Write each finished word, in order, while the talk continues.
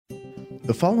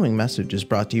The following message is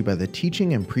brought to you by the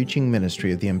teaching and preaching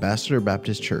ministry of the Ambassador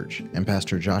Baptist Church and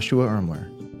Pastor Joshua Ermler.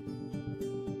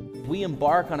 We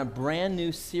embark on a brand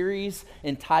new series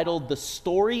entitled The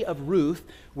Story of Ruth,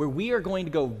 where we are going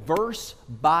to go verse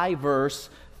by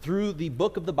verse through the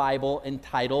book of the Bible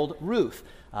entitled Ruth.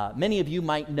 Many of you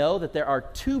might know that there are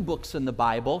two books in the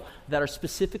Bible that are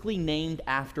specifically named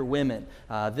after women.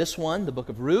 This one, the Book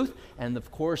of Ruth, and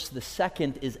of course the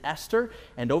second is Esther.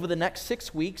 And over the next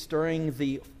 6 weeks during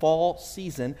the fall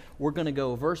season, we're going to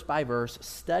go verse by verse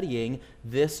studying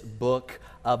this book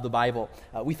of the Bible.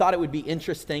 We thought it would be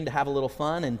interesting to have a little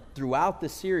fun, and throughout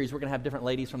this series, we're going to have different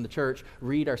ladies from the church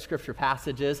read our scripture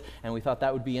passages, and we thought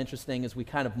that would be interesting as we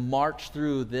kind of march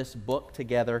through this book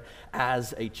together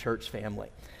as a church family.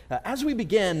 As we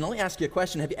begin, let me ask you a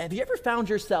question. Have you ever found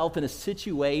yourself in a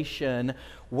situation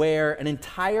where an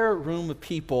entire room of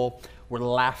people were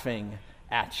laughing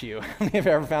at you? Have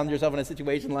you ever found yourself in a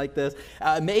situation like this?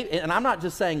 Maybe, and I'm not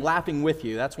just saying laughing with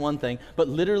you, that's one thing, but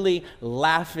literally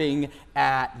laughing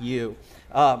at you.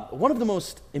 One of the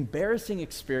most embarrassing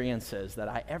experiences that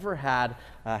I ever had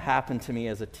happen to me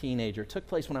as a teenager took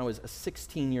place when I was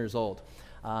 16 years old.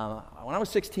 When I was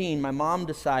 16, my mom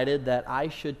decided that I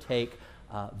should take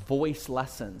voice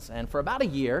lessons. And for about a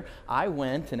year, I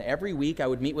went, and every week I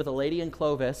would meet with a lady in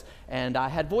Clovis, and I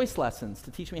had voice lessons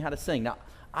to teach me how to sing. Now,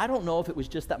 I don't know if it was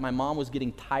just that my mom was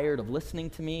getting tired of listening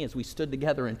to me as we stood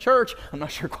together in church. I'm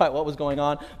not sure quite what was going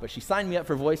on, but she signed me up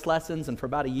for voice lessons, and for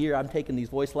about a year, I'm taking these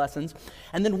voice lessons.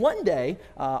 And then one day,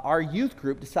 our youth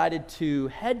group decided to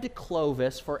head to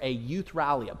Clovis for a youth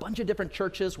rally. A bunch of different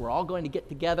churches were all going to get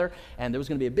together, and there was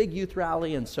going to be a big youth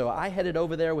rally, and so I headed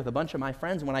over there with a bunch of my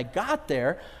friends. And when I got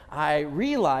there, I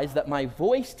realized that my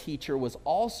voice teacher was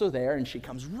also there, and she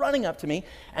comes running up to me,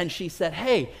 and she said,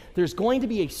 "Hey, there's going to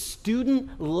be a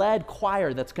student-led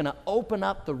choir that's going to open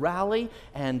up the rally,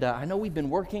 and I know we've been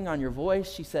working on your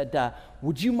voice." She said,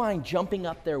 "Would you mind jumping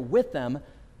up there with them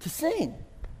to sing?"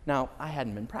 Now, I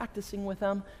hadn't been practicing with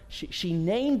them. She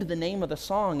named the name of the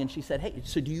song, and she said, "Hey,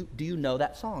 so do you know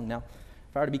that song?" Now,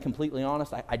 if I were to be completely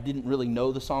honest, I didn't really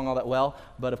know the song all that well,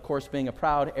 but of course, being a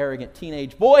proud, arrogant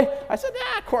teenage boy, I said,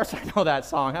 "Yeah, of course I know that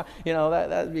song. You know,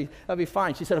 that'd be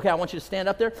fine." She said, "Okay, I want you to stand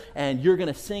up there, and you're going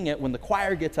to sing it. When the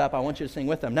choir gets up, I want you to sing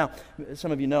with them." Now,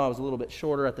 some of you know I was a little bit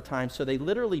shorter at the time, so they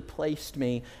literally placed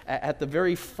me at the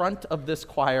very front of this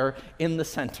choir in the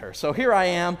center. So here I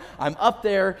am. I'm up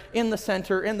there in the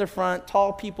center, in the front,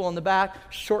 tall people in the back,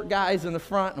 short guys in the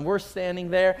front, and we're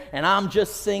standing there, and I'm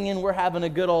just singing. We're having a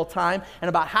good old time. And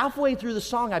about halfway through the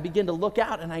song, I begin to look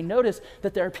out, and I notice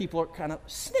that there are people kind of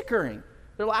snickering.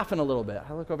 They're laughing a little bit.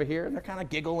 I look over here, and they're kind of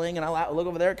giggling, and I look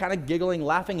over there, kind of giggling,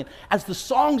 laughing. And as the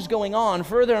song's going on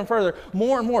further and further,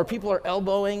 more and more people are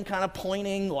elbowing, kind of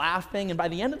pointing, laughing. And by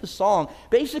the end of the song,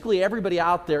 basically everybody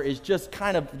out there is just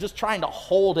kind of just trying to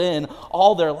hold in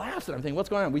all their laughs. And I'm thinking, what's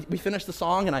going on? We finished the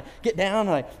song, and I get down,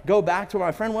 and I go back to where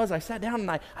my friend was. I sat down,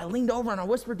 and I leaned over, and I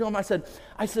whispered to him. I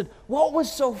said, "What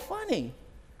was so funny?"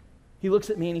 He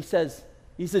looks at me and he says,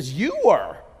 "You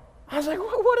were." I was like,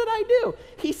 "What did I do?"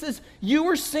 He says, "You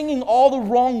were singing all the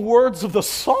wrong words of the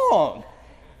song,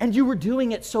 and you were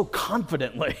doing it so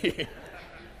confidently."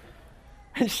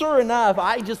 And sure enough,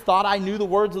 I just thought I knew the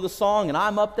words of the song, and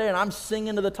I'm up there, and I'm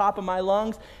singing to the top of my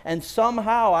lungs, and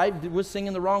somehow I was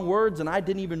singing the wrong words, and I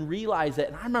didn't even realize it.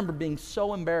 And I remember being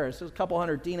so embarrassed. There was a couple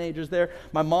hundred teenagers there.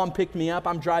 My mom picked me up.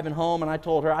 I'm driving home, and I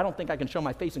told her, "I don't think I can show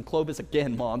my face in Clovis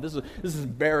again, Mom. This is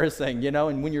embarrassing," you know.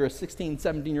 And when you're a 16,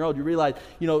 17-year-old, you realize,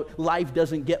 life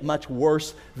doesn't get much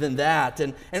worse than that.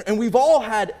 And we've all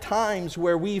had times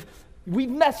where we've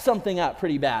messed something up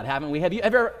pretty bad, haven't we?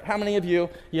 How many of you,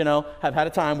 have had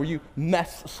a time where you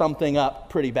messed something up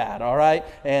pretty bad, all right?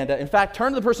 And in fact,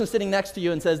 turn to the person sitting next to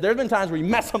you and says, "There's been times where you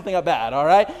messed something up bad," all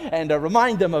right? And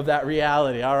remind them of that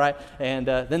reality, all right? And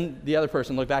then the other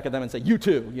person look back at them and say, "You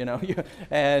too,"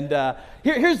 And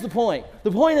here's the point.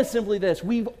 The point is simply this.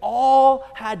 We've all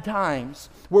had times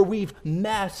where we've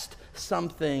messed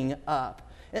something up.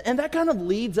 And that kind of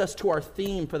leads us to our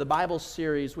theme for the Bible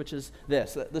series, which is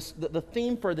the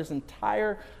theme for this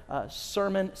entire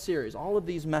sermon series, all of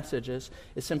these messages,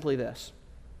 is simply this: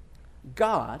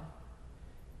 God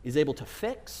is able to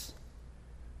fix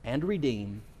and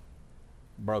redeem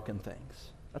broken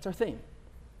things. That's our theme.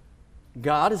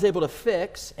 God is able to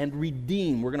fix and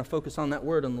redeem. We're going to focus on that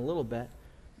word in a little bit.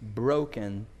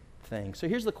 Broken things. So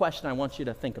here's the question I want you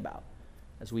to think about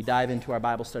as we dive into our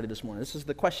Bible study this morning. This is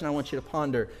the question I want you to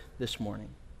ponder this morning.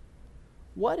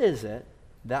 What is it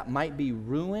that might be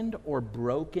ruined or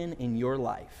broken in your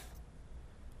life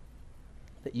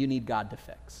that you need God to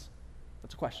fix?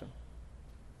 That's a question.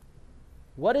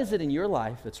 What is it in your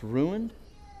life that's ruined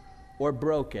or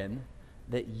broken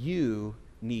that you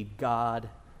need God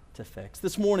to fix.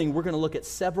 This morning, we're going to look at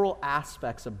several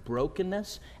aspects of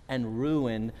brokenness and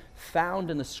ruin found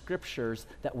in the scriptures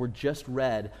that were just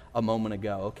read a moment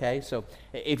ago, okay? So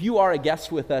if you are a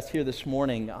guest with us here this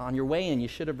morning, on your way in, you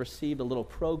should have received a little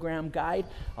program guide.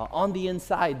 On the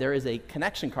inside, there is a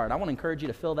connection card. I want to encourage you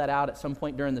to fill that out at some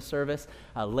point during the service.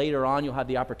 Later on, you'll have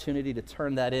the opportunity to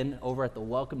turn that in over at the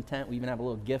welcome tent. We even have a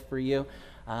little gift for you.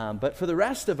 But for the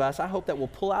rest of us, I hope that we'll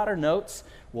pull out our notes,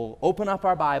 we'll open up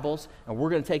our Bibles, and we're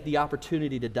going to take the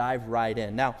opportunity to dive right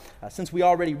in. Now, since we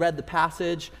already read the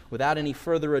passage, without any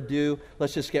further ado,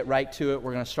 let's just get right to it.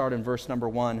 We're going to start in verse number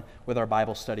 1 with our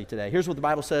Bible study today. Here's what the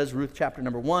Bible says, Ruth chapter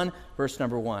number 1, verse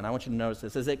number 1. I want you to notice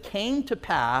this. It says, "It came to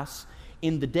pass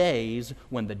in the days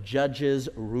when the judges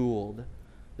ruled,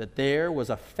 that there was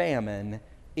a famine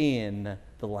in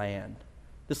the land."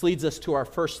 This leads us to our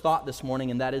first thought this morning,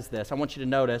 and that is this. I want you to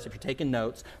notice, if you're taking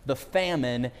notes, the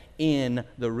famine in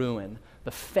the ruin.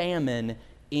 The famine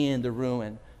in the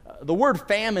ruin. The word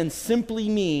famine simply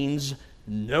means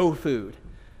no food.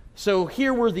 So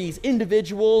here were these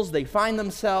individuals. They find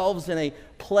themselves in a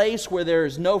place where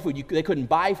there's no food. They couldn't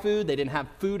buy food. They didn't have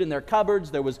food in their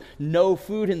cupboards. There was no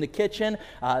food in the kitchen.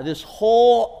 This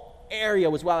whole area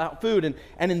was without food,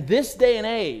 and in this day and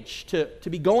age, to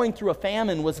be going through a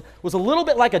famine was a little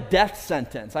bit like a death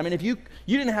sentence. I mean, if you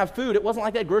didn't have food, it wasn't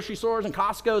like that grocery stores and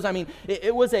Costco's. I mean,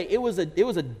 it was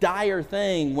a dire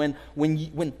thing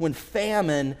when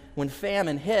famine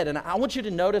hit. And I want you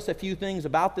to notice a few things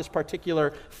about this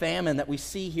particular famine that we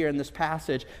see here in this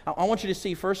passage. I want you to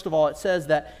see, first of all, it says,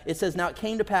 now it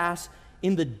came to pass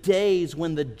in the days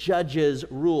when the judges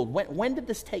ruled. When did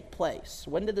this take place?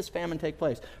 When did this famine take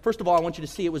place? First of all, I want you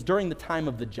to see it was during the time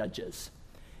of the judges.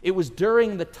 It was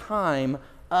during the time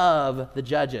of the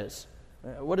judges.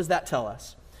 What does that tell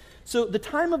us? So the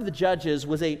time of the judges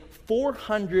was a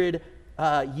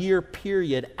 400-year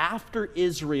period after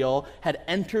Israel had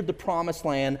entered the promised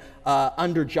land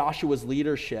under Joshua's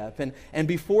leadership. And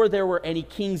before there were any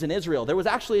kings in Israel, there was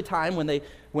actually a time when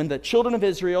the children of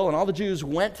Israel and all the Jews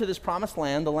went to this promised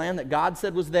land, the land that God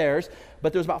said was theirs,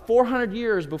 but there was about 400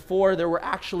 years before there were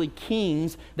actually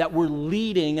kings that were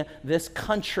leading this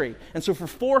country. And so for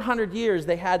 400 years,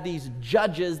 they had these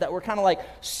judges that were kind of like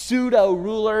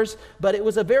pseudo-rulers, but it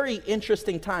was a very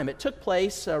interesting time. It took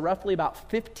place roughly about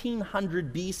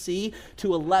 1500 BC to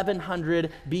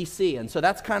 1100 BC. And so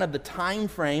that's kind of the time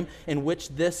frame in which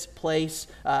this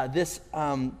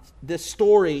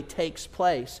story takes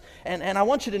place. And I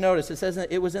want you to notice, it says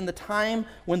it was in the time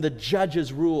when the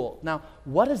judges ruled. Now,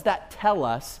 what does that tell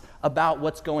us about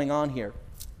what's going on here?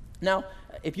 Now,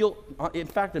 in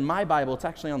fact, in my Bible, it's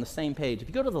actually on the same page. If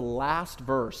you go to the last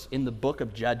verse in the book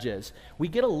of Judges, we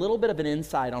get a little bit of an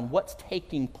insight on what's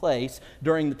taking place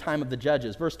during the time of the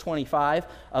judges. Verse 25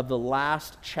 of the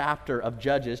last chapter of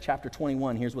Judges, chapter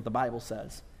 21, here's what the Bible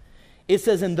says. It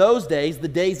says, "In those days, the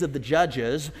days of the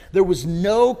judges, there was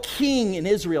no king in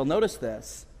Israel." Notice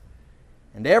this.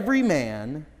 "And every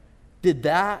man did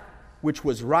that which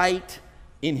was right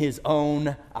in his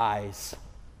own eyes."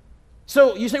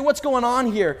 So you say, what's going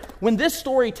on here? When this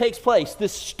story takes place,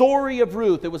 this story of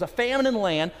Ruth, it was a famine in the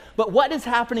land, but what is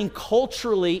happening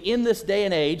culturally in this day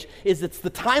and age is it's the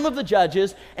time of the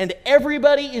judges, and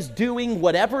everybody is doing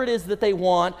whatever it is that they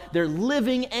want. They're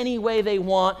living any way they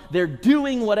want. They're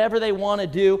doing whatever they want to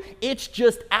do. It's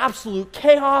just absolute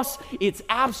chaos. It's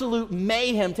absolute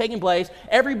mayhem taking place.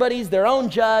 Everybody's their own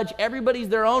judge. Everybody's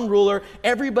their own ruler.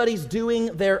 Everybody's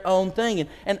doing their own thing.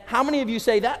 And how many of you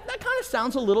say that kind of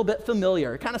sounds a little bit familiar?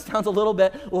 It kind of sounds a little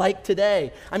bit like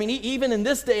today. I mean, even in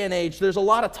this day and age, there's a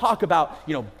lot of talk about,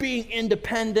 being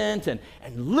independent and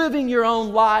living your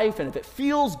own life, and if it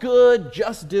feels good,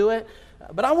 just do it.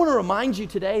 But I want to remind you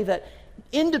today that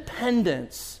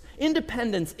independence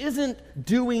isn't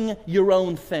doing your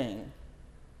own thing.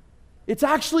 It's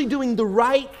actually doing the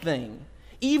right thing,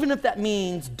 even if that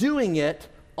means doing it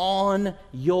on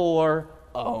your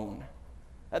own.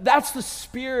 That's the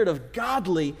spirit of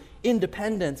godly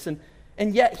independence. And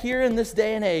yet here in this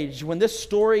day and age, when this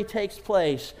story takes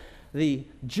place, the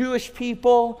Jewish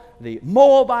people, the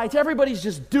Moabites, everybody's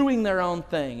just doing their own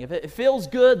thing. If it feels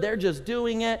good, they're just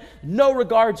doing it. No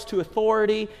regards to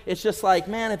authority. It's just like,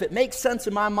 man, if it makes sense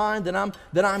in my mind, then I'm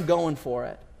going for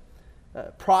it.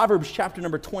 Proverbs chapter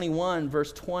number 21,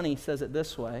 verse 20 says it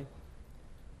this way.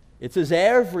 It says,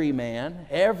 every way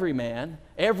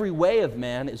of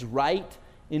man is right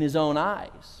in his own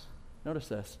eyes. Notice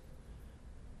this.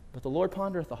 But the Lord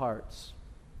pondereth the hearts.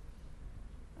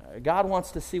 God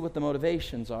wants to see what the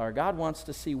motivations are. God wants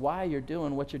to see why you're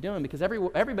doing what you're doing, because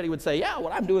everybody would say, yeah,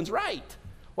 what I'm doing's right.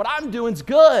 What I'm doing's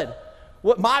good.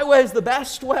 My way is the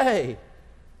best way.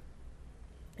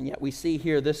 And yet we see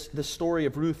here this story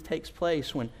of Ruth takes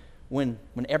place when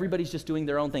everybody's just doing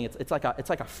their own thing. It's like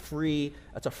a free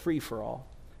for all.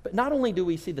 But not only do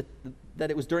we see that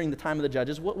it was during the time of the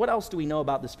judges, what else do we know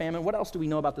about this famine? What else do we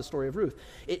know about the story of Ruth?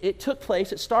 It took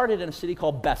place, it started in a city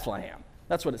called Bethlehem.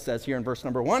 That's what it says here in verse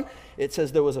number 1. It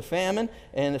says there was a famine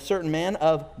and a certain man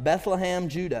of Bethlehem,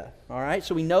 Judah. All right,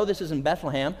 so we know this is in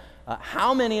Bethlehem.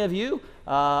 How many of you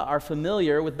are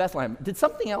familiar with Bethlehem? Did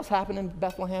something else happen in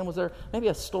Bethlehem? Was there maybe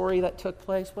a story that took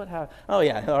place? What happened? Oh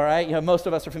yeah, all right. Most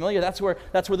of us are familiar. That's where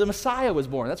the Messiah was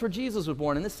born. That's where Jesus was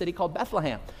born, in this city called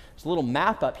Bethlehem. There's a little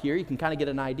map up here. You can kind of get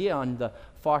an idea. On the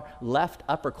far left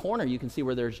upper corner, you can see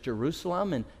where there's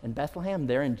Jerusalem and Bethlehem.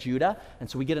 They're in Judah. And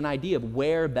so we get an idea of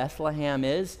where Bethlehem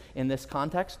is in this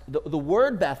context. The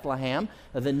word Bethlehem,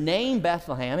 the name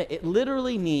Bethlehem, it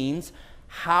literally means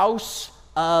house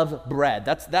of bread.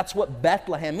 That's what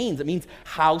Bethlehem means. It means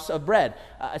house of bread.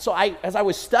 So as I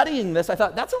was studying this, I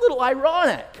thought, that's a little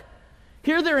ironic.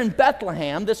 Here they're in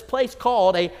Bethlehem, this place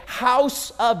called a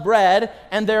house of bread,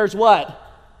 and there's what?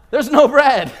 There's no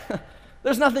bread.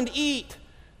 There's nothing to eat.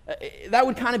 That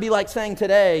would kind of be like saying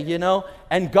today,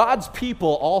 and God's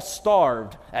people all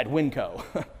starved at Winco.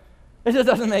 It just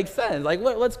doesn't make sense. Like,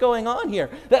 what's going on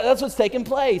here? That's what's taking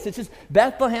place. It's just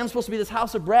Bethlehem's supposed to be this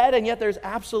house of bread, and yet there's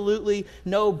absolutely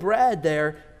no bread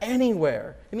there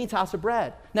anywhere. It means house of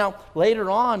bread. Now, later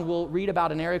on, we'll read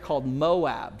about an area called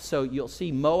Moab. So you'll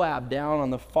see Moab down on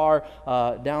the far,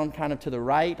 down kind of to the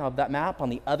right of that map, on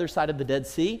the other side of the Dead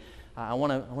Sea. I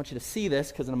want you to see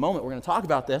this, because in a moment we're going to talk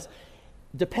about this.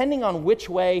 Depending on which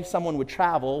way someone would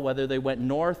travel, whether they went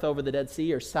north over the Dead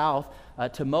Sea or south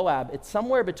to Moab, it's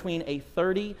somewhere between a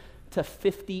 30 to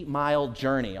 50 mile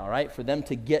journey, all right, for them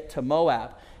to get to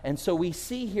Moab. And so we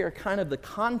see here kind of the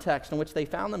context in which they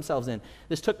found themselves in.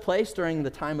 This took place during the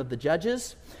time of the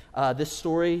Judges. This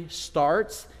story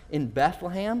starts in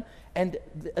Bethlehem. And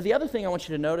the other thing I want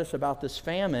you to notice about this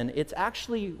famine, it's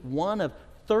actually one of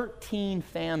 13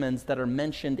 famines that are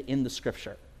mentioned in the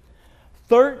Scripture.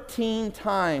 13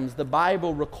 times the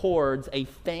Bible records a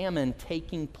famine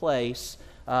taking place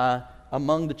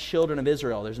among the children of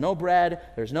Israel. There's no bread,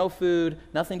 there's no food,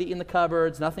 nothing to eat in the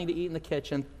cupboards, nothing to eat in the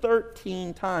kitchen.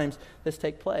 13 times this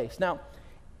take place. Now,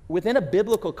 within a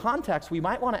biblical context, we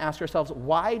might want to ask ourselves,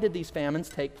 why did these famines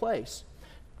take place?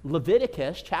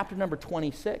 Leviticus chapter number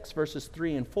 26, verses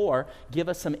 3 and 4, give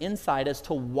us some insight as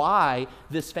to why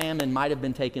this famine might have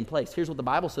been taking place. Here's what the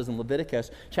Bible says in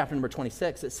Leviticus chapter number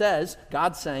 26. It says,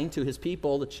 God's saying to his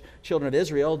people, the children of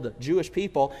Israel, the Jewish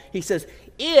people, he says,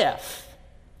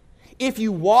 if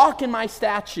you walk in my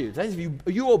statutes, that is,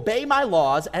 if you obey my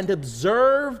laws and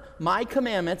observe my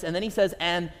commandments, and then he says,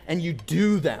 and you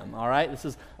do them, all right? This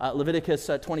is Leviticus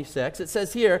 26. It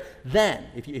says here, then,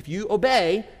 if you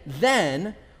obey,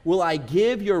 then will I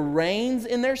give your rains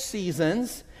in their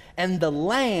seasons, and the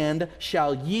land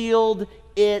shall yield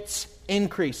its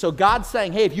increase. So God's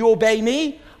saying, hey, if you obey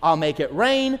me, I'll make it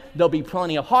rain, there'll be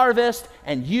plenty of harvest,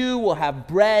 and you will have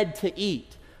bread to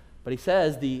eat. But he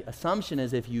says the assumption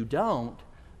is if you don't,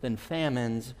 then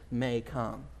famines may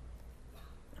come.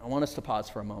 I want us to pause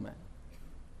for a moment.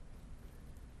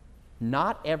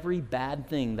 Not every bad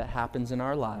thing that happens in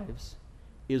our lives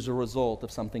is a result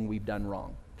of something we've done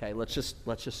wrong. Okay, let's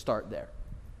just start there.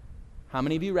 How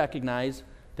many of you recognize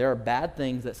there are bad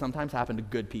things that sometimes happen to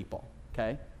good people?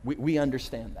 Okay, we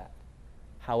understand that.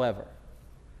 However,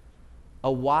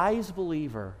 a wise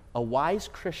believer, a wise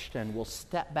Christian will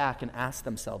step back and ask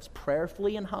themselves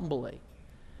prayerfully and humbly,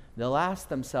 they'll ask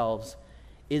themselves,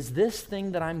 is this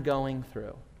thing that I'm going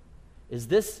through, is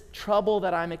this trouble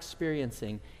that I'm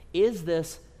experiencing, is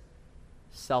this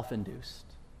self-induced?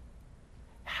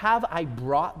 Have I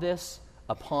brought this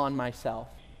upon myself?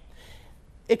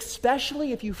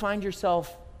 Especially if you find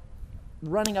yourself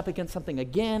running up against something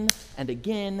again and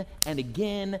again and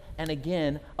again and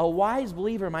again, a wise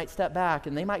believer might step back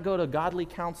and they might go to godly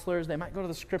counselors, they might go to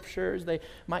the scriptures, they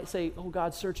might say, oh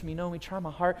God, search me, know me, try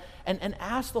my heart, and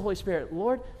ask the Holy Spirit,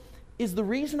 Lord, is the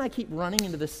reason I keep running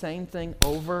into the same thing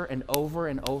over and over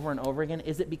and over and over again,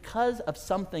 is it because of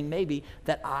something maybe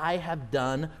that I have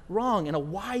done wrong? And a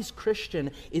wise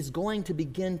Christian is going to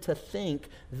begin to think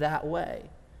that way.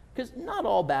 Because not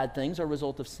all bad things are a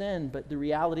result of sin, but the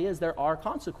reality is there are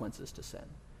consequences to sin.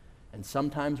 And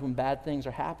sometimes when bad things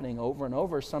are happening over and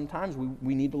over, sometimes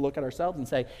we need to look at ourselves and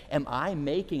say, am I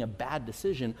making a bad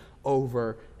decision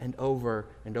over and over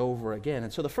and over again?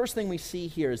 And so the first thing we see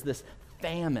here is this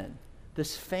famine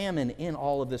in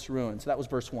all of this ruin. So that was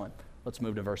verse 1. Let's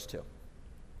move to verse 2.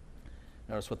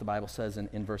 Notice what the Bible says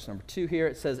in verse number 2 here.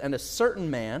 It says, and a certain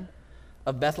man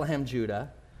of Bethlehem,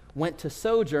 Judah, went to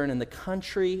sojourn in the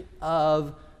country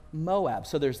of Moab.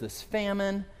 So there's this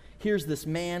famine. Here's this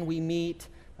man we meet.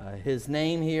 His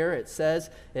name here, it says,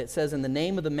 and the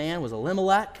name of the man was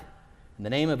Elimelech, and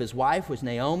the name of his wife was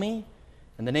Naomi,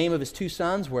 and the name of his two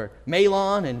sons were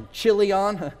Mahlon and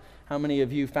Chilion. How many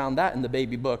of you found that in the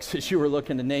baby books as you were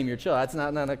looking to name your child? That's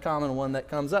not a common one that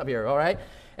comes up here, all right?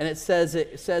 And it says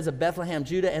of Bethlehem,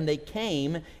 Judah, and they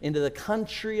came into the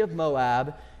country of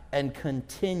Moab and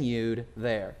continued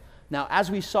there. Now,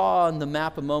 as we saw on the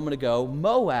map a moment ago,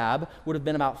 Moab would have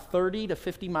been about 30 to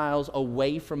 50 miles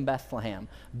away from Bethlehem.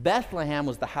 Bethlehem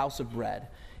was the house of bread.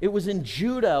 It was in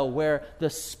Judah where the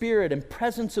Spirit and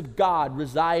presence of God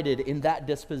resided in that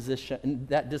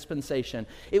dispensation.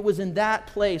 It was in that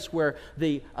place where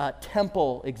the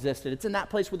temple existed. It's in that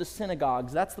place where the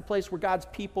synagogues, that's the place where God's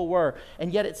people were.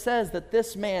 And yet it says that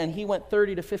this man, he went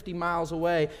 30 to 50 miles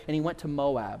away, and he went to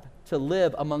Moab to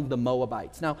live among the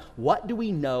Moabites. Now, what do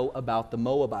we know about the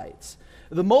Moabites?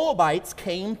 The Moabites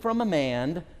came from a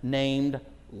man named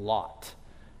Lot.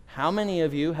 How many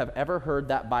of you have ever heard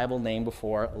that Bible name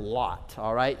before? Lot,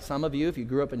 all right? Some of you, if you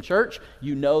grew up in church,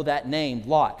 you know that name,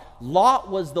 Lot.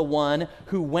 Lot was the one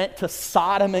who went to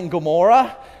Sodom and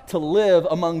Gomorrah to live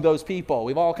among those people.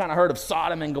 We've all kind of heard of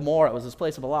Sodom and Gomorrah. It was this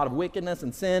place of a lot of wickedness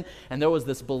and sin, and there was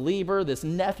this believer, this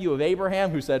nephew of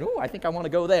Abraham, who said, I think I want to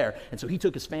go there. And so he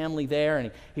took his family there,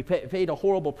 and he paid a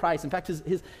horrible price. In fact,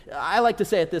 I like to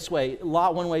say it this way.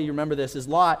 Lot, one way you remember this is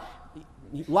Lot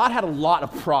had a lot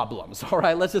of problems, all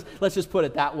right? Let's just put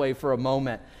it that way for a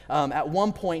moment. At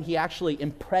one point, he actually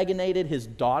impregnated his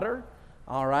daughter,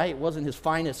 all right? It wasn't his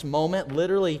finest moment.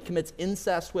 Literally, he commits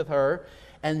incest with her,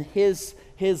 and his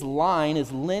line,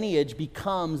 his lineage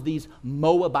becomes these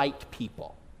Moabite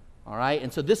people, all right?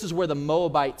 And so this is where the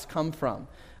Moabites come from.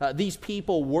 These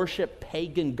people worship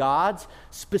pagan gods,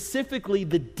 specifically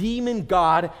the demon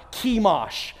god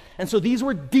Chemosh. And so these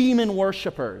were demon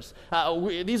worshipers.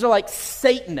 These are like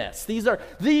Satanists. These are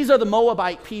the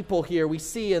Moabite people here we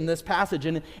see in this passage.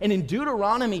 And in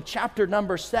Deuteronomy chapter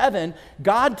number 7,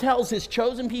 God tells his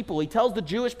chosen people, he tells the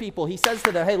Jewish people, he says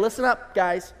to them, hey, listen up,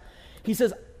 guys. He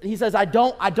says, I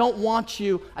don't want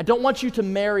you to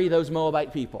marry those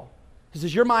Moabite people. He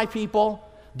says, you're my people.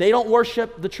 They don't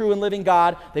worship the true and living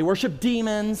God. They worship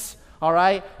demons, all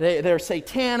right? They're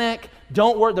satanic.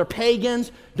 They're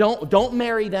pagans. Don't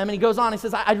marry them. And he goes on, he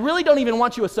says, I really don't even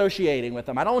want you associating with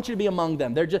them. I don't want you to be among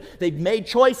them. They've made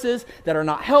choices that are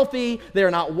not healthy. They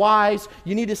are not wise.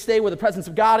 You need to stay where the presence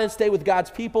of God is, stay with God's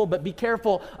people, but be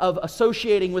careful of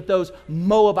associating with those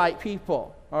Moabite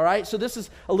people. All right, so this is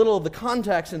a little of the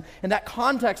context, and that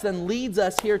context then leads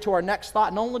us here to our next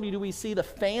thought. Not only do we see the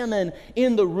famine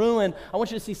in the ruin, I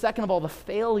want you to see, second of all, the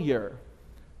failure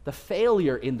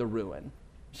in the ruin.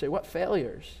 You say, what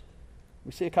failures?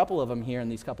 We see a couple of them here in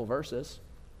these couple verses.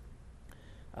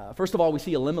 First of all, we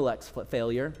see Elimelech's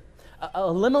failure.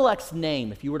 Elimelech's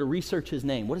name, if you were to research his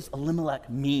name, what does Elimelech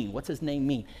mean? What's his name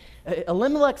mean?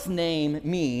 Elimelech's name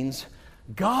means,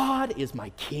 God is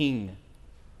my king.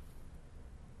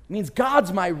 It means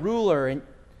God's my ruler,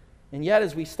 and yet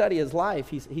as we study his life,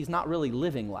 he's not really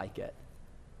living like it.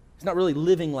 He's not really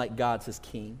living like God's his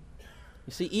king.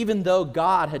 You see, even though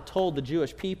God had told the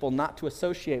Jewish people not to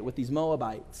associate with these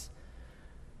Moabites,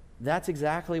 that's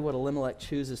exactly what Elimelech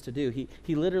chooses to do.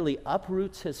 He literally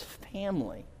uproots his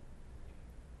family.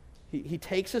 He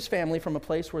takes his family from a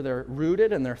place where they're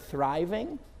rooted and they're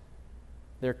thriving.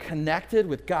 They're connected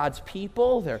with God's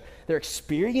people. They're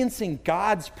experiencing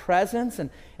God's presence.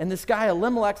 And this guy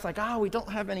Elimelech's like, we don't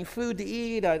have any food to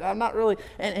eat. I'm not really.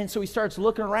 And so he starts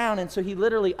looking around. And so he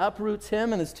literally uproots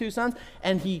him and his two sons.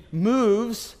 And he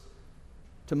moves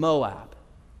to Moab.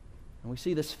 And we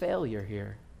see this failure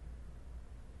here.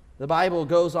 The Bible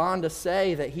goes on to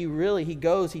say that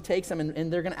he takes them,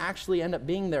 and they're going to actually end up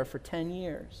being there for 10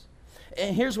 years.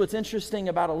 And here's what's interesting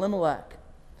about Elimelech.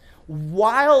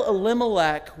 While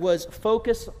Elimelech was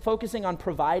focusing on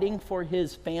providing for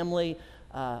his family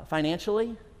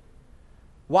financially,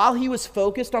 while he was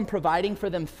focused on providing for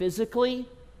them physically,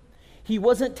 he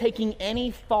wasn't taking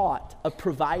any thought of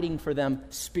providing for them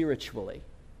spiritually.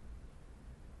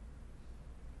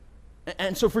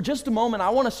 And so for just a moment, I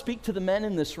want to speak to the men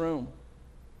in this room.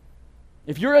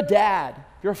 If you're a dad,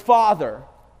 if you're a father,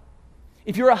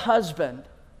 if you're a husband,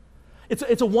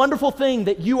 it's a wonderful thing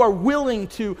that you are willing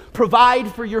to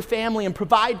provide for your family and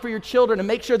provide for your children and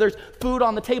make sure there's food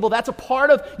on the table. That's a part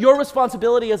of your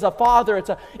responsibility as a father.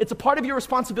 It's a part of your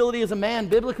responsibility as a man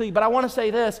biblically. But I want to say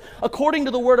this. According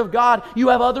to the Word of God, you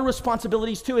have other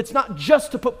responsibilities too. It's not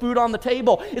just to put food on the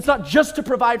table. It's not just to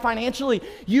provide financially.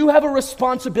 You have a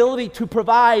responsibility to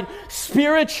provide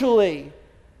spiritually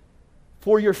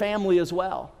for your family as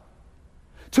well.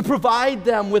 to provide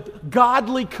them with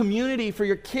godly community for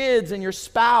your kids and your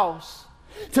spouse,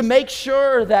 to make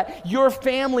sure that your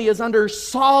family is under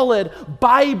solid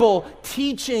Bible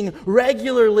teaching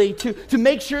regularly, to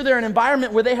make sure they're in an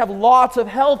environment where they have lots of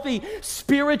healthy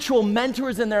spiritual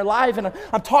mentors in their life. And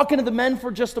I'm talking to the men for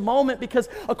just a moment because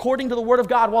according to the Word of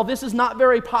God, while this is not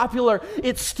very popular,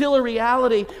 it's still a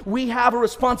reality. We have a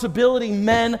responsibility,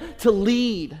 men, to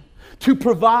lead, to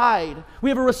provide. We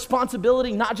have a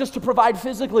responsibility not just to provide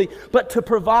physically, but to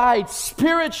provide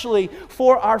spiritually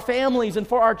for our families and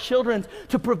for our children,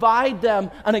 to provide them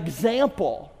an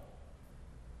example,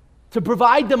 to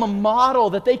provide them a model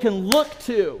that they can look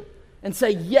to and say,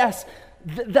 yes,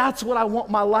 that's what I want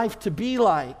my life to be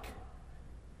like.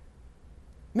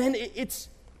 Man, it's,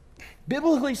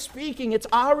 biblically speaking, it's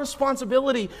our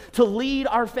responsibility to lead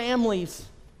our families,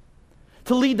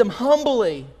 to lead them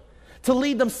humbly, to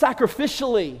lead them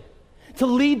sacrificially, to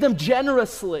lead them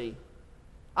generously.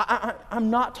 I'm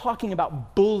not talking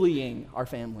about bullying our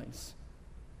families.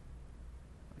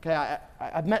 Okay,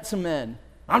 I've met some men.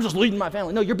 I'm just leading my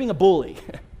family. No, you're being a bully.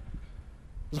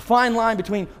 There's a fine line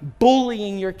between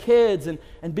bullying your kids and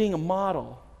being a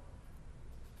model,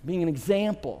 being an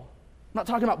example. I'm not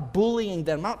talking about bullying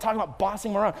them. I'm not talking about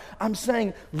bossing them around. I'm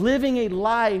saying living a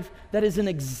life that is an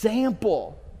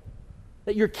example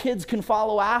that your kids can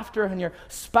follow after and your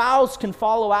spouse can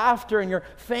follow after and your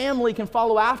family can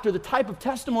follow after, the type of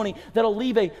testimony that'll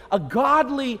leave a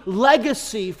godly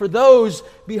legacy for those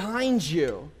behind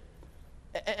you.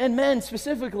 And men,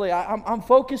 specifically, I'm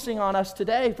focusing on us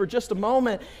today for just a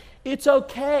moment. It's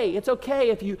okay. It's okay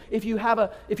if you have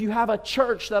a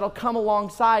church that'll come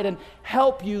alongside and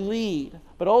help you lead,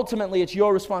 but ultimately it's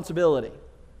your responsibility.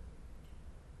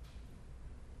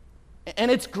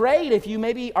 And it's great if you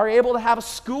maybe are able to have a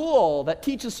school that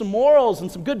teaches some morals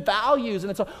and some good values, and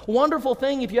it's a wonderful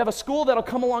thing if you have a school that'll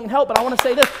come along and help, but I want to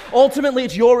say this, ultimately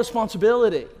it's your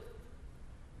responsibility.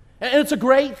 And it's a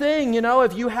great thing,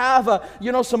 if you have,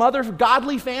 some other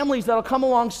godly families that'll come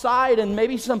alongside and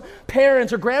maybe some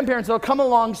parents or grandparents that'll come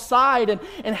alongside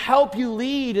and help you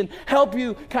lead and help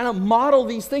you kind of model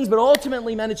these things. But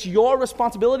ultimately, man, it's your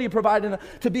responsibility to provide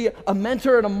to be a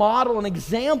mentor and a model, an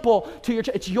example to your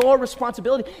church. It's your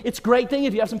responsibility. It's a great thing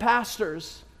if you have some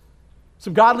pastors,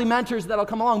 some godly mentors that'll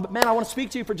come along. But man, I want to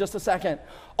speak to you for just a second.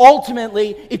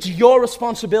 Ultimately, it's your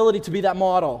responsibility to be that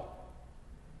model.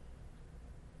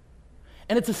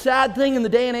 And it's a sad thing in the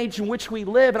day and age in which we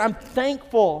live, and I'm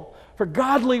thankful for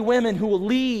godly women who will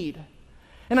lead.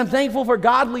 And I'm thankful for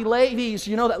godly ladies,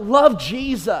 that love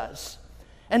Jesus,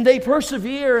 and they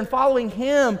persevere in following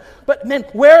Him. But men,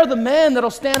 where are the men that'll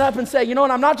stand up and say, and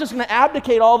I'm not just going to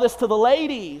abdicate all this to the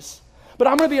ladies, but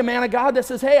I'm going to be a man of God that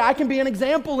says, hey, I can be an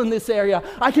example in this area.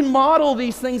 I can model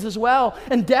these things as well.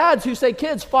 And dads who say,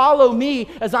 kids, follow me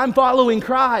as I'm following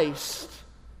Christ.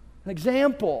 An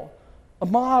example. A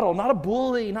model, not a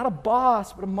bully, not a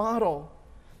boss, but a model.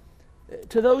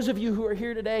 To those of you who are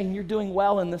here today and you're doing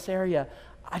well in this area,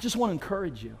 I just want to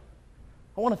encourage you.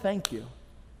 I want to thank you.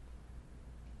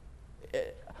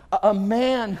 A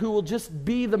man who will just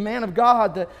be the man of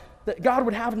God that God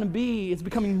would have him to be is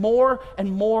becoming more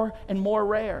and more and more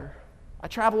rare. I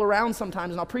travel around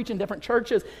sometimes and I'll preach in different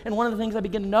churches, and one of the things I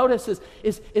begin to notice is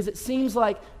it seems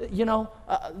like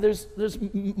there's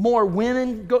more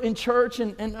women go in church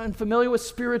and familiar with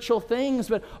spiritual things,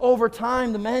 but over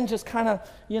time the men just kind of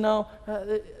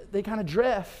they kind of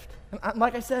drift. And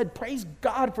like I said, praise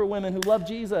God for women who love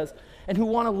Jesus and who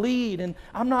want to lead. And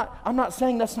I'm not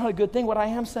saying that's not a good thing. What I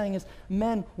am saying is,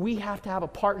 men, we have to have a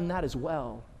part in that as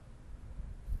well.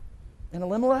 And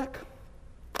Elimelech,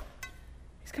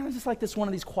 he's kind of just like one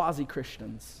of these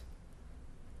quasi-Christians.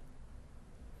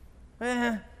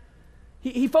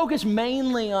 He focused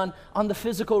mainly on the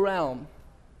physical realm,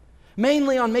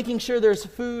 mainly on making sure there's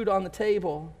food on the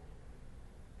table.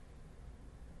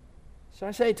 So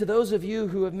I say to those of you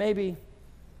who have maybe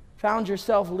found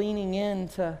yourself leaning in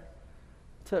to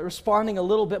responding a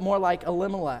little bit more like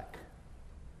Elimelech,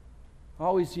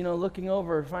 always, looking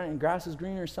over, finding grass is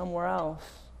greener somewhere else,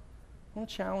 I want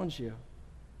to challenge you.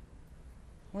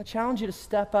 I want to challenge you to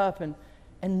step up and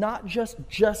not just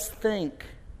think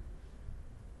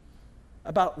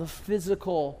about the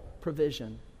physical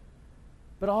provision,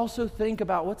 but also think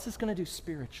about what's this going to do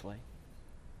spiritually?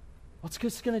 What's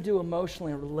this going to do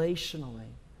emotionally and relationally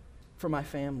for my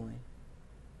family?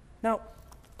 Now,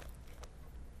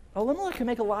 Elimelech can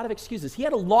make a lot of excuses. He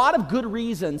had a lot of good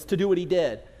reasons to do what he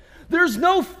did. There's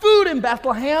no food in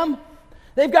Bethlehem.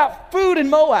 They've got food in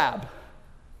Moab.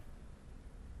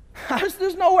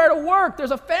 There's nowhere to work.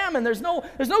 There's a famine. There's no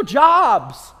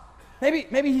jobs.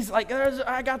 Maybe he's like,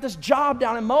 I got this job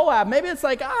down in Moab. Maybe it's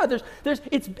like,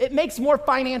 it makes more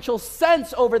financial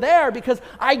sense over there because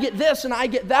I get this and I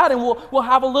get that, and we'll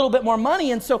have a little bit more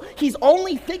money. And so he's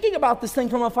only thinking about this thing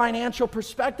from a financial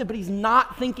perspective, but he's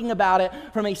not thinking about it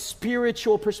from a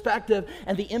spiritual perspective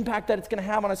and the impact that it's going to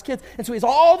have on his kids. And so he has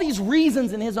all these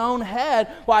reasons in his own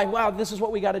head why, wow, this is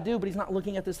what we got to do, but he's not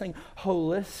looking at this thing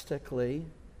holistically.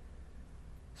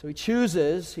 So he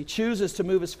chooses to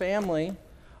move his family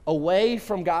away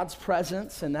from God's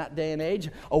presence in that day and age,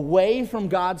 away from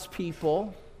God's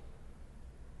people,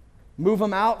 move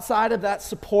them outside of that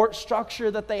support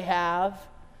structure that they have,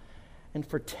 and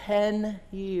for 10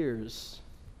 years,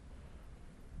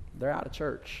 they're out of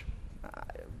church.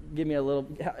 Give me a little,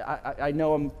 I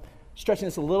know I'm stretching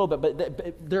this a little bit,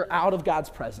 but they're out of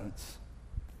God's presence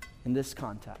in this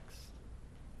context.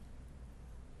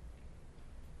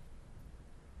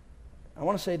 I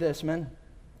want to say this, men.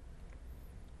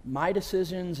 My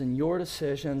decisions and your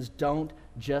decisions don't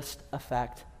just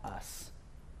affect us.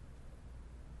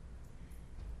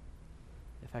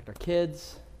 They affect our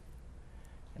kids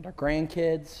and our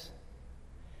grandkids.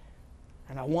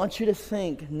 And I want you to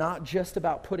think not just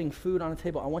about putting food on the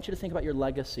table. I want you to think about your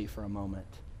legacy for a moment.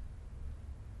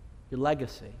 Your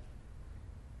legacy.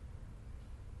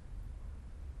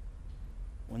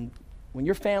 When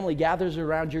your family gathers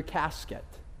around your casket,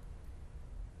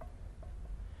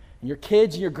 and your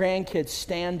kids and your grandkids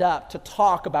stand up to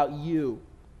talk about you,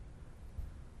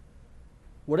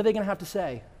 what are they going to have to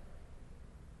say?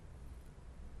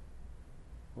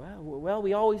 Well,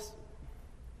 we always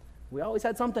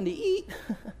had something to eat.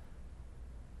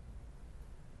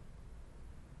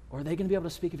 Or are they going to be able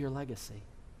to speak of your legacy,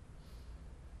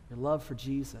 your love for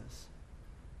Jesus,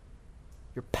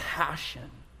 your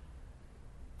passion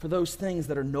for those things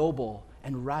that are noble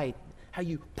and right, how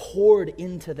you poured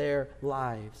into their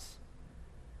lives?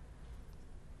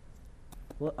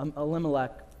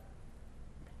 Elimelech,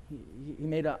 he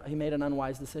made an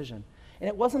unwise decision. And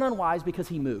it wasn't unwise because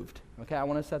he moved. Okay, I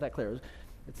want to set that clear.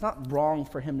 It's not wrong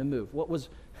for him to move.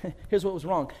 Here's what was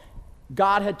wrong.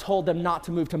 God had told them not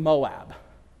to move to Moab.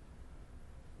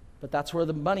 But that's where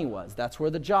the money was. That's where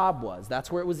the job was.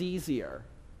 That's where it was easier.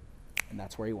 And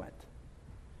that's where he went.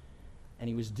 And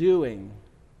he was doing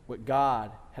what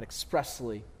God had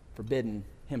expressly forbidden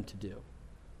him to do.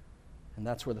 And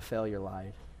that's where the failure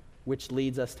lied, which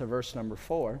leads us to verse number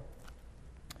 4,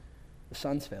 the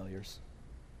son's failures.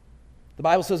 The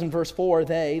Bible says in verse 4,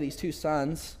 these two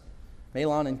sons,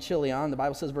 Mahlon and Chilion, the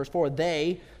Bible says verse 4,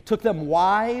 they took them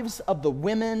wives of the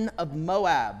women of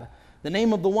Moab. The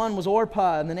name of the one was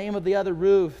Orpah, and the name of the other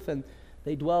Ruth, and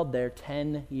they dwelled there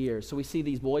 10 years. So we see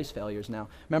these boys' failures now.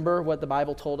 Remember what the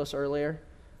Bible told us earlier?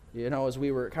 You know, as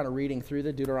we were kind of reading through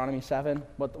the Deuteronomy 7,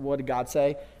 what did God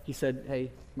say? He said, hey,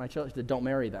 my children, he said, don't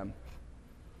marry them.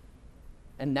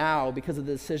 And now, because of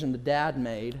the decision the dad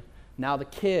made, now the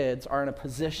kids are in a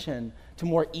position to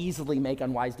more easily make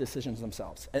unwise decisions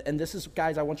themselves. And this is,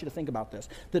 guys, I want you to think about this.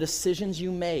 The decisions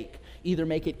you make either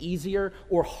make it easier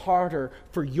or harder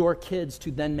for your kids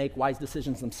to then make wise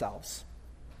decisions themselves.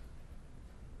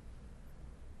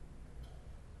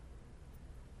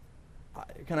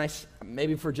 Can I,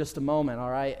 maybe for just a moment, all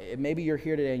right? Maybe you're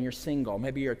here today and you're single.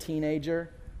 Maybe you're a teenager.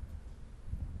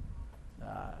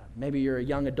 Maybe you're a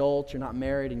young adult, you're not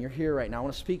married, and you're here right now. I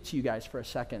want to speak to you guys for a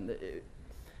second.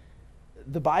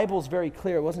 The Bible is very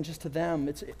clear. It wasn't just to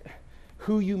them.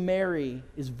 Who you marry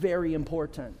is very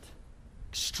important,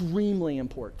 extremely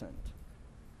important.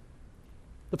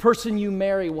 The person you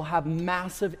marry will have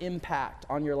massive impact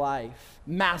on your life,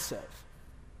 massive.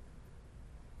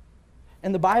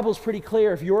 And the Bible's pretty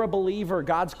clear. If you're a believer,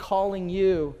 God's calling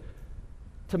you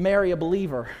to marry a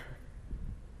believer.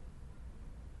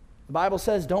 The Bible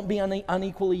says, don't be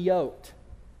unequally yoked.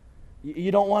 You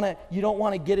don't want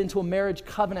to get into a marriage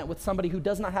covenant with somebody who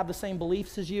does not have the same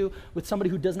beliefs as you, with somebody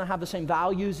who does not have the same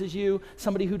values as you,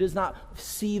 somebody who does not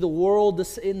see the world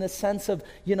in the sense of,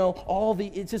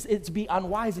 it's be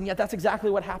unwise. And yet that's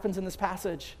exactly what happens in this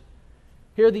passage.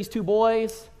 Here are these two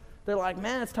boys. They're like,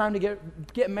 man, it's time to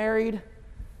get married.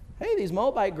 Hey, these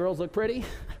Moabite girls look pretty. It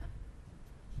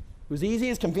was easy,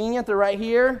 it's convenient, they're right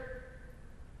here.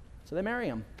 So they marry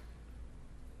him.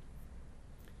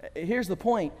 Here's the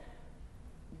point.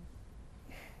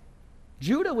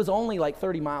 Judah was only like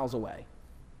 30 miles away.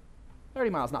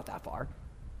 30 miles, not that far,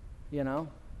 you know.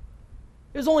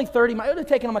 It was only 30 miles. It would have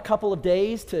taken them a couple of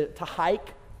days to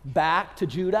hike back to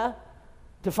Judah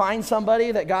to find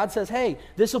somebody that God says, hey,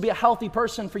 this will be a healthy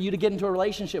person for you to get into a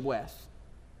relationship with.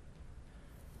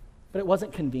 But it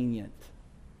wasn't convenient.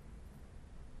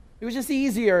 It was just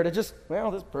easier to this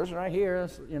person right here,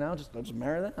 let's just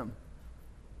marry them.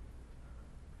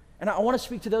 And I want to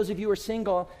speak to those of you who are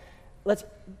single.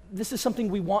 This is something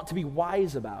we want to be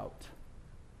wise about.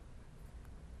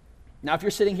 Now, if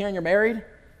you're sitting here and you're married,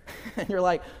 and you're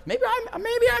like, maybe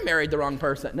I married the wrong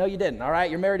person. No, you didn't, all right?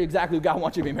 You're married to exactly who God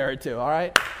wants you to be married to, all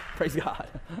right? Praise God.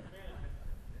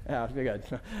 Yeah, be good.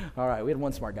 All right, we had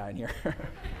one smart guy in here.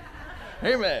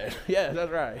 Amen. Yeah,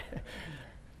 that's right.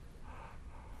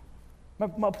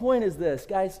 My point is this,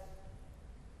 guys.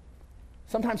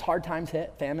 Sometimes hard times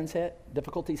hit, famines hit,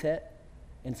 difficulties hit,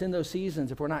 and it's in those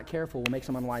seasons, if we're not careful, we'll make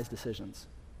some unwise decisions.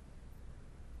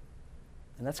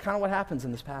 And that's kind of what happens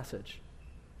in this passage.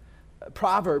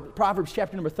 Proverbs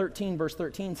chapter number 13, verse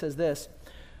 13 says this,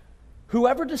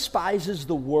 whoever despises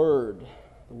the word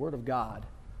of God,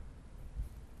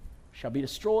 shall be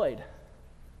destroyed.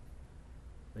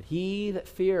 But he that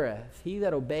feareth, he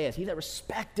that obeyeth, he that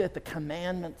respecteth the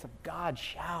commandments of God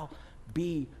shall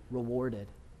be rewarded.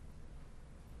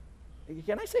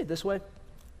 Can I say it this way?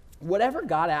 Whatever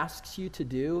God asks you to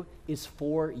do is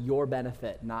for your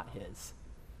benefit, not his.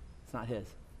 It's not his,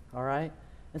 all right?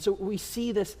 And so we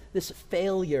see this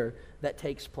failure that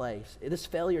takes place. This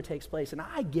failure takes place, and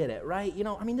I get it, right?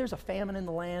 There's a famine in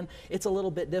the land. It's a little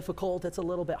bit difficult. It's a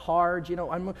little bit hard.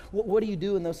 What do you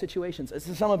do in those situations?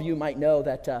 Some of you might know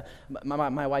that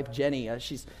my wife, Jenny,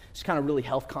 she's kind of really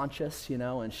health conscious,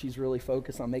 and she's really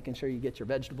focused on making sure you get your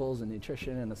vegetables and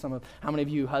nutrition. And how many of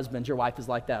you husbands, your wife is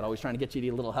like that, always trying to get you to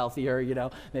eat a little healthier,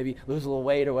 maybe lose a little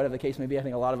weight or whatever the case may be. I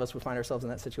think a lot of us would find ourselves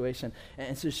in that situation.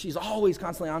 And so she's always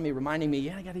constantly on me, reminding me,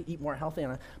 I got to eat more healthy.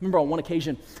 And I remember on one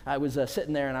occasion, I was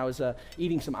sitting there and I was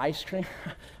eating some ice cream.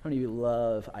 How many of you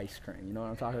love ice cream? You know what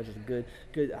I'm talking about? Just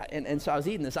good. And so I was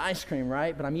eating this ice cream,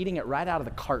 right? But I'm eating it right out of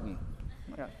the carton.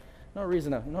 No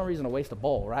reason to waste a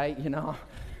bowl, right? I'm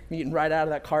eating right out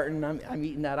of that carton. I'm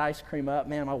eating that ice cream up.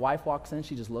 Man, my wife walks in.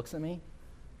 She just looks at me.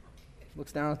 She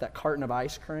looks down at that carton of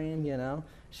ice cream.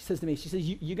 She says to me,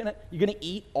 "You gonna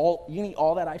eat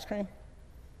all that ice cream?"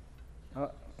 I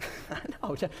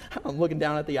know. I'm looking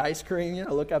down at the ice cream.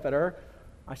 Look up at her.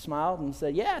 I smiled and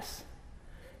said, yes,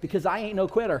 because I ain't no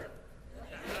quitter.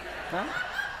 Huh?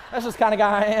 That's just the kind of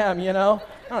guy I am, I don't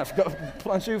have to go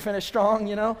punch through, finish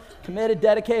strong, committed,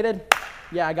 dedicated.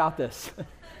 Yeah, I got this.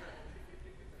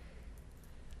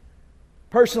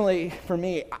 Personally, for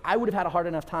me, I would have had a hard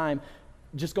enough time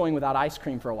just going without ice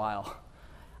cream for a while.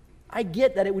 I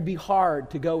get that it would be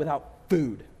hard to go without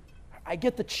food. I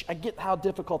get how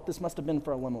difficult this must have been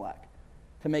for Elimelech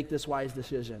to make this wise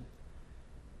decision.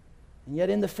 And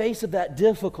yet in the face of that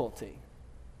difficulty,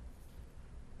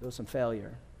 there was some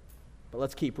failure. But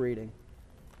let's keep reading.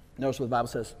 Notice what the Bible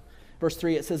says. Verse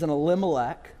 3, it says, and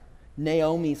Elimelech,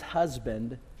 Naomi's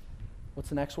husband, what's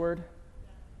the next word?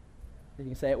 You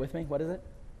can say it with me. What is it?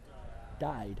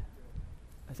 Died.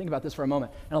 I think about this for a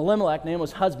moment. And Elimelech,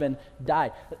 Naomi's husband,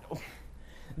 died.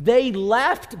 They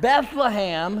left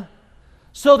Bethlehem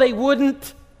so they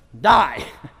wouldn't die.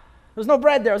 There's no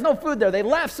bread there. There's no food there. They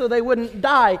left so they wouldn't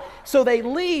die. So they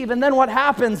leave, and then what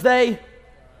happens? They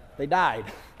died.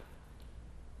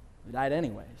 They died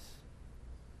anyways.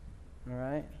 All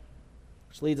right?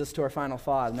 Which leads us to our final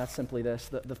thought, and that's simply this,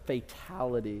 the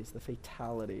fatalities,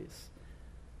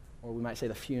 or we might say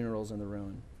the funerals and the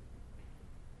ruin.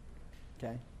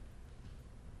 Okay?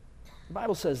 The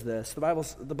Bible says this. The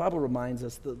Bible reminds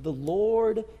us that the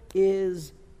Lord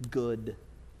is good,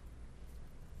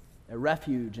 a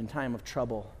refuge in time of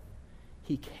trouble.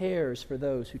 He cares for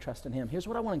those who trust in him. Here's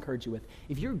what I want to encourage you with.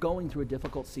 If you're going through a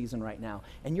difficult season right now,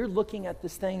 and you're looking at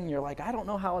this thing, and you're like, I don't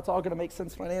know how it's all going to make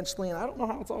sense financially, and I don't know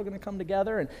how it's all going to come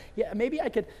together, and yeah, maybe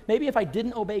if I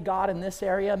didn't obey God in this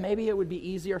area, maybe it would be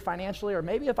easier financially, or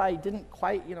maybe if I didn't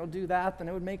quite, do that, then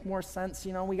it would make more sense.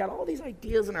 We got all these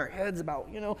ideas in our heads about,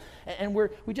 and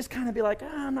we just kind of be like,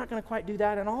 I'm not going to quite do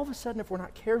that, and all of a sudden, if we're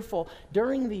not careful,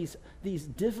 during these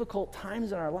difficult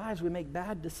times in our lives, we make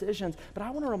bad decisions. But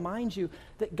I want to remind you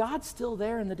that God's still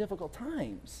there in the difficult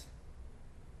times.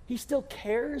 He still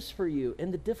cares for you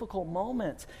in the difficult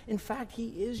moments. In fact,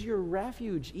 he is your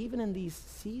refuge. Even in these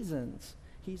seasons,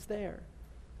 he's there.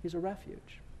 He's a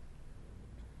refuge.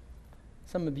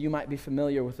 Some of you might be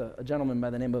familiar with a gentleman by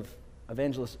the name of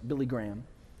evangelist Billy Graham.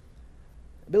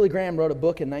 Billy Graham wrote a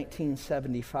book in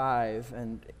 1975,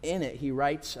 and in it he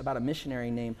writes about a missionary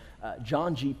named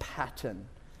John G. Patton.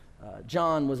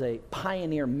 John was a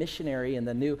pioneer missionary in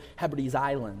the New Hebrides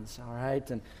Islands, all right?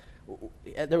 And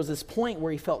there was this point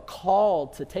where he felt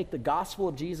called to take the gospel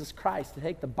of Jesus Christ, to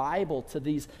take the Bible to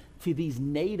these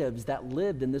natives that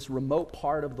lived in this remote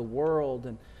part of the world.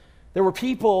 And there were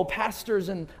people, pastors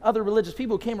and other religious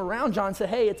people who came around John and said,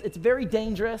 hey, it's very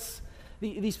dangerous.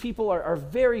 These people are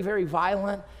very, very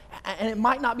violent, and it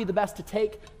might not be the best to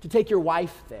take your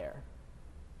wife there.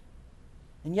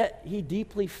 And yet he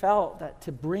deeply felt that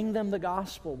to bring them the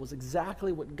gospel was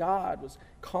exactly what God was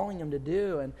calling him to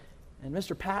do. And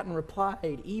Mr. Patton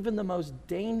replied, even the most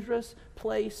dangerous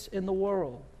place in the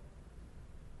world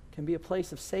can be a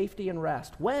place of safety and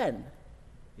rest when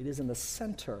it is in the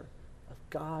center of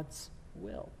God's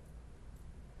will.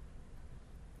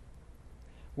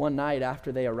 One night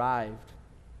after they arrived,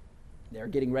 they were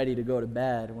getting ready to go to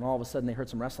bed when all of a sudden they heard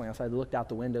some wrestling outside. They looked out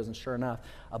the windows, and sure enough,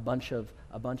 a bunch of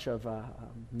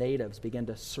natives began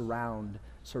to surround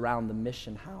the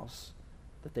mission house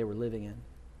that they were living in.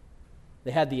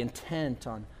 They had the intent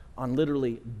on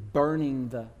literally burning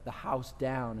the house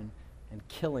down and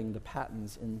killing the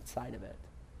Pattons inside of it.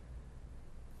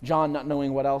 John, not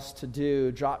knowing what else to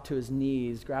do, dropped to his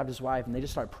knees, grabbed his wife, and they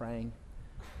just started praying.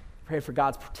 Prayed for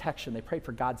God's protection. They prayed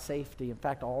for God's safety. In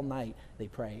fact, all night they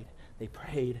prayed. They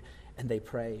prayed and they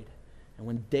prayed. And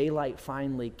when daylight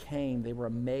finally came, they were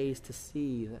amazed to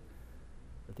see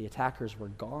that the attackers were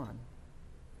gone.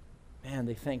 Man,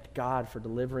 they thanked God for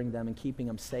delivering them and keeping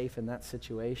them safe in that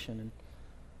situation. And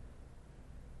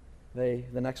they,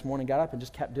 the next morning, got up and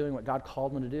just kept doing what God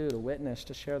called them to do, to witness,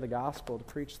 to share the gospel, to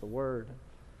preach the word.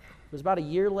 It was about a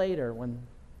year later when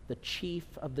the chief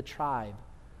of the tribe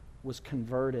was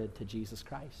converted to Jesus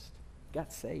Christ.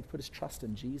 Got saved, put his trust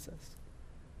in Jesus.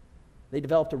 They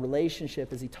developed a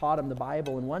relationship as he taught him the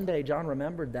Bible. And one day, John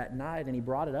remembered that night, and he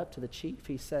brought it up to the chief.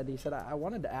 He said, I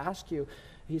wanted to ask you,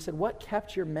 he said, what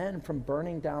kept your men from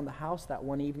burning down the house that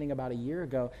one evening about a year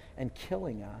ago and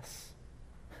killing us?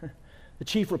 The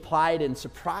chief replied in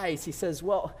surprise. He says,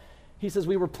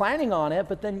 we were planning on it,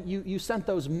 but then you sent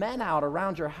those men out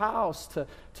around your house to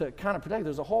kind of protect.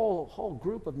 There's a whole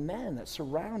group of men that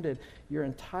surrounded your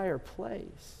entire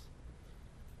place.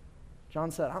 John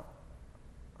said, I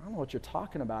don't know what you're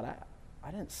talking about.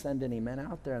 I didn't send any men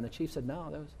out there. And the chief said, no,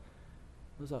 there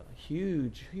was a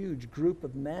huge group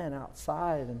of men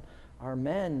outside, and our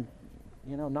men,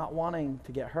 not wanting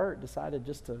to get hurt, decided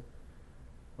just to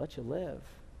let you live.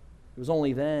 It was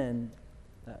only then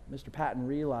that Mr. Patton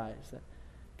realized that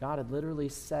God had literally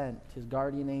sent his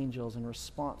guardian angels in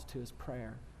response to his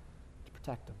prayer to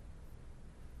protect him.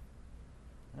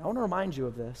 And I want to remind you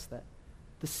of this, that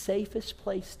the safest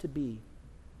place to be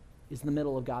is in the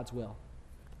middle of God's will.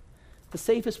 The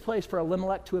safest place for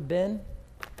Elimelech to have been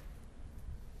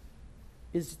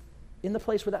is in the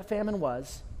place where that famine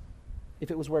was,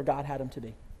 if it was where God had him to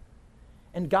be.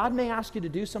 And God may ask you to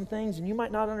do some things, and you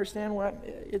might not understand what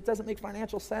it doesn't make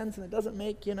financial sense, and it doesn't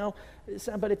make,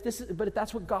 but if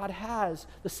that's what God has,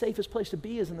 the safest place to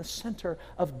be is in the center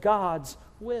of God's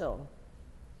will.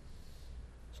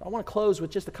 So I want to close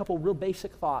with just a couple real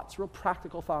basic thoughts, real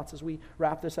practical thoughts as we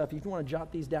wrap this up. If you want to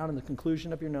jot these down in the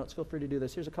conclusion of your notes, feel free to do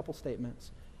this. Here's a couple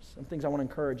statements, some things I want to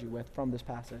encourage you with from this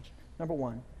passage. Number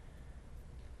one,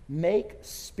 make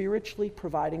spiritually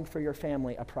providing for your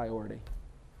family a priority.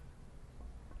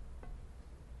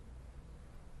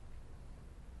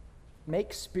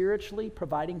 Make spiritually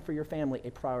providing for your family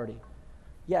a priority.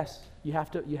 Yes, you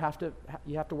have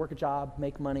to work a job,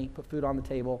 make money, put food on the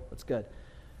table. That's good.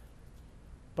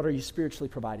 But are you spiritually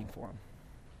providing for them?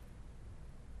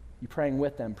 You praying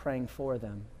with them, praying for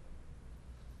them?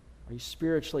 Are you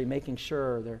spiritually making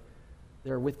sure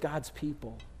they're with God's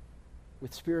people,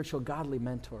 with spiritual godly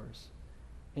mentors,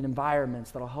 in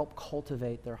environments that'll help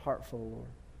cultivate their heart for the Lord?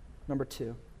 Number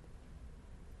two,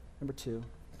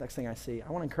 next thing I see,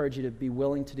 I want to encourage you to be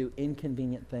willing to do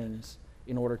inconvenient things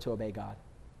in order to obey God.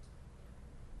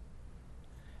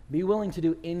 Be willing to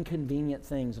do inconvenient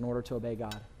things in order to obey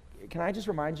God. Can I just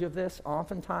remind you of this?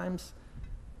 Oftentimes,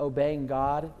 obeying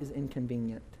God is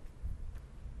inconvenient.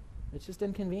 It's just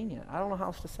inconvenient. I don't know how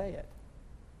else to say it.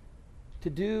 To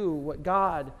do what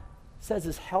God says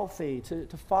is healthy,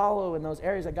 to follow in those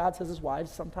areas that God says is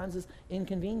wise, sometimes is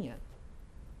inconvenient.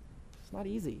 It's not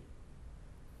easy.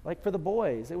 Like for the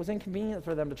boys, it was inconvenient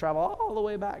for them to travel all the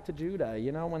way back to Judah,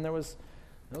 when there was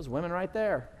those women right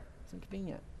there. It's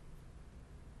inconvenient.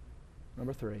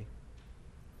 Number three,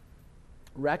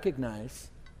 recognize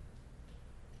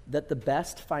that the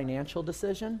best financial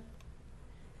decision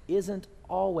isn't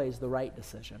always the right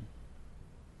decision.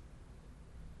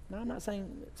 Now, I'm not saying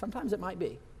sometimes it might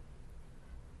be.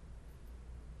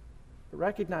 But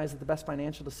recognize that the best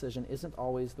financial decision isn't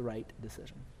always the right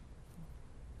decision.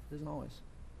 It isn't always.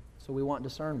 So we want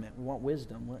discernment, we want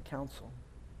wisdom, we want counsel.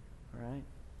 All right?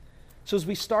 So as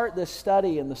we start this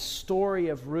study in the story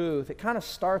of Ruth, it kind of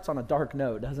starts on a dark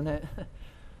note, doesn't it?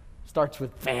 Starts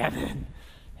with famine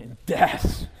and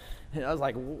death. And I was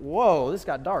like, whoa, this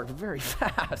got dark very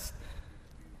fast.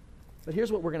 But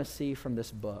here's what we're going to see from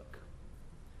this book.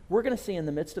 We're going to see in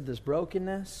the midst of this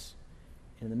brokenness,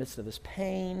 in the midst of this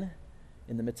pain,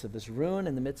 in the midst of this ruin,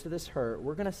 in the midst of this hurt,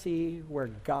 we're going to see where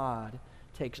God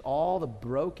takes all the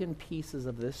broken pieces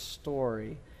of this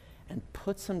story and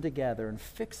puts them together and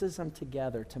fixes them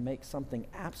together to make something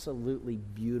absolutely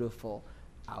beautiful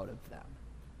out of them.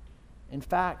 In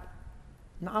fact,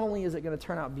 not only is it going to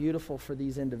turn out beautiful for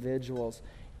these individuals,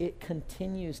 it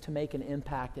continues to make an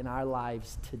impact in our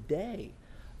lives today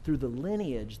through the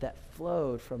lineage that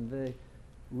flowed from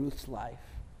Ruth's life.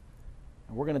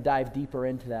 And we're going to dive deeper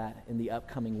into that in the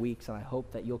upcoming weeks, and I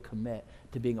hope that you'll commit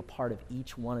to being a part of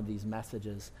each one of these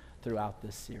messages throughout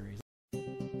this series.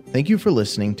 Thank you for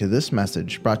listening to this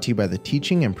message brought to you by the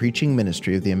teaching and preaching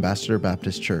ministry of the Ambassador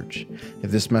Baptist Church.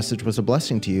 If this message was a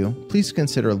blessing to you, please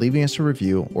consider leaving us a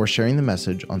review or sharing the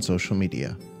message on social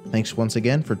media. Thanks once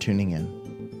again for tuning in.